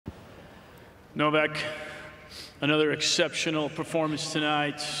Novak, another exceptional performance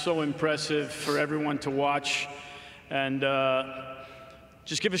tonight. So impressive for everyone to watch. And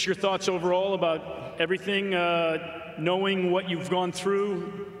just give us your thoughts overall about everything, knowing what you've gone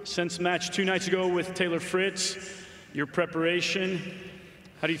through since match 2 nights ago with Taylor Fritz, your preparation.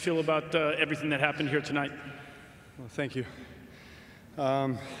 How do you feel about everything that happened here tonight? Well, thank you.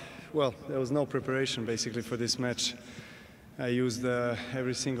 Well, there was no preparation basically for this match. I used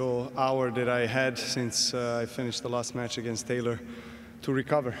every single hour that I had since I finished the last match against Taylor to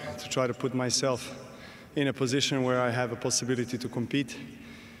recover, to try to put myself in a position where I have a possibility to compete.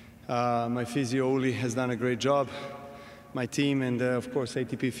 My physio Uli has done a great job. My team and of course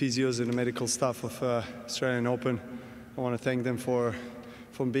ATP physios and the medical staff of Australian Open, I want to thank them for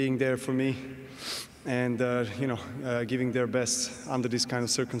being there for me and giving their best under these kind of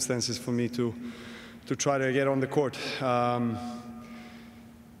circumstances for me to try to get on the court.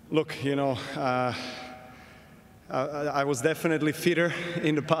 Look, I was definitely fitter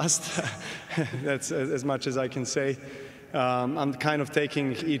in the past. That's as much as I can say. I'm kind of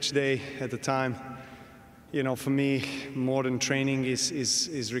taking each day at a time. For me, more than training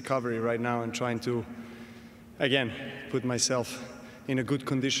is recovery right now, and trying to, again, put myself in a good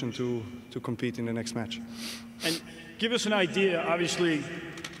condition to compete in the next match. And give us an idea, obviously,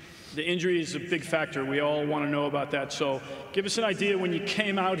 the injury is a big factor. We all want to know about that. So give us an idea when you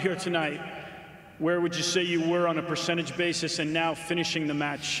came out here tonight, where would you say you were on a percentage basis, and now finishing the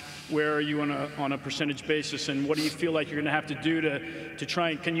match, where are you on a percentage basis, and what do you feel like you're going to have to do to try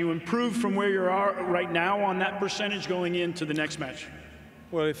and, can you improve from where you are right now on that percentage going into the next match?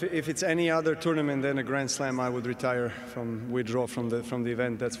 Well, if it's any other tournament than a Grand Slam, I would withdraw from the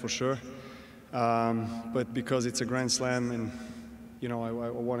event, that's for sure. But because it's a Grand Slam, and I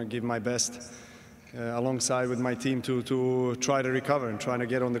want to give my best alongside with my team to try to recover and try to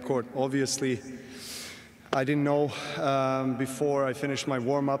get on the court. Obviously, I didn't know before I finished my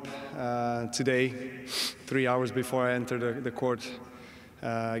warm-up today, 3 hours before I entered the court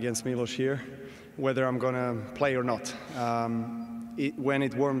against Milos here, whether I'm going to play or not. When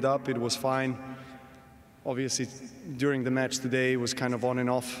it warmed up, it was fine. Obviously, during the match today, it was kind of on and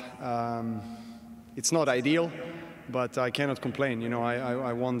off. It's not ideal, but I cannot complain.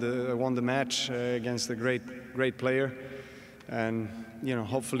 I won the match against a great player, and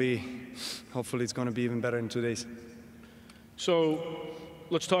hopefully it's going to be even better in 2 days. So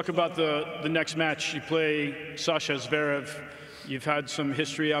let's talk about the next match. You play Sasha Zverev. You've had some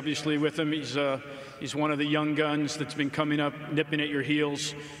history, obviously, with him. He's one of the young guns that's been coming up, nipping at your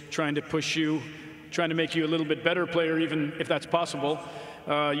heels, trying to push you, trying to make you a little bit better player, even if that's possible.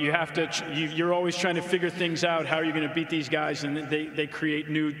 You're always trying to figure things out. How are you going to beat these guys? And they create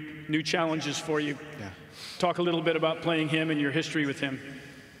new challenges for you. Yeah. Talk a little bit about playing him and your history with him.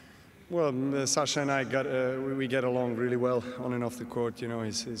 Well, Sasha and I we get along really well on and off the court.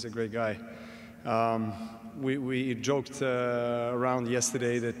 He's a great guy. We joked around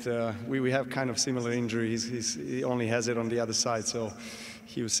yesterday that we have kind of similar injuries. He only has it on the other side. So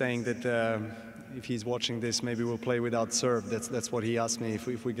he was saying that if he's watching this, maybe we'll play without serve. That's what he asked me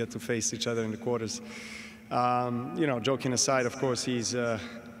if we get to face each other in the quarters. Joking aside, of course, he's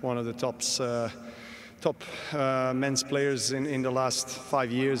one of the top men's players in the last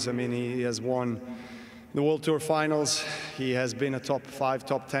 5 years. I mean, he has won the World Tour Finals. He has been a top 5,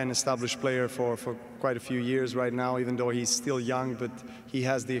 top 10 established player for quite a few years right now, even though he's still young, but he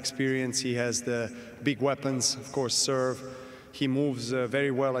has the experience, he has the big weapons, of course, serve. He moves very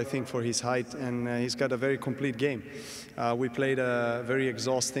well, I think, for his height, and he's got a very complete game. We played a very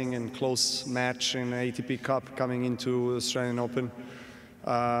exhausting and close match in the ATP Cup coming into the Australian Open.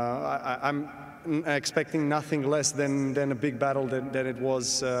 I'm expecting nothing less than a big battle that it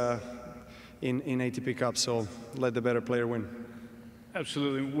was in ATP Cup, so let the better player win.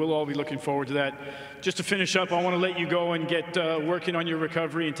 Absolutely. We'll all be looking forward to that. Just to finish up, I want to let you go and get working on your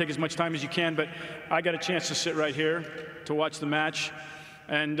recovery and take as much time as you can, but I got a chance to sit right here to watch the match.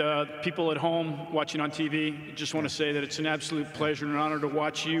 And people at home watching on TV, just want to say that it's an absolute pleasure and an honor to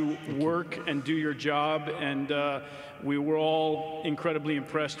watch you work and do your job. And we were all incredibly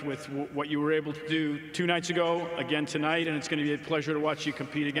impressed with what you were able to do 2 nights ago, again tonight, and it's going to be a pleasure to watch you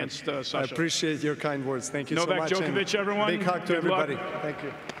compete against Sasha. I appreciate your kind words. Thank you so much. Novak Djokovic, everyone. Big hug to everybody. Thank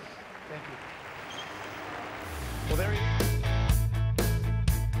you. Well, there you go.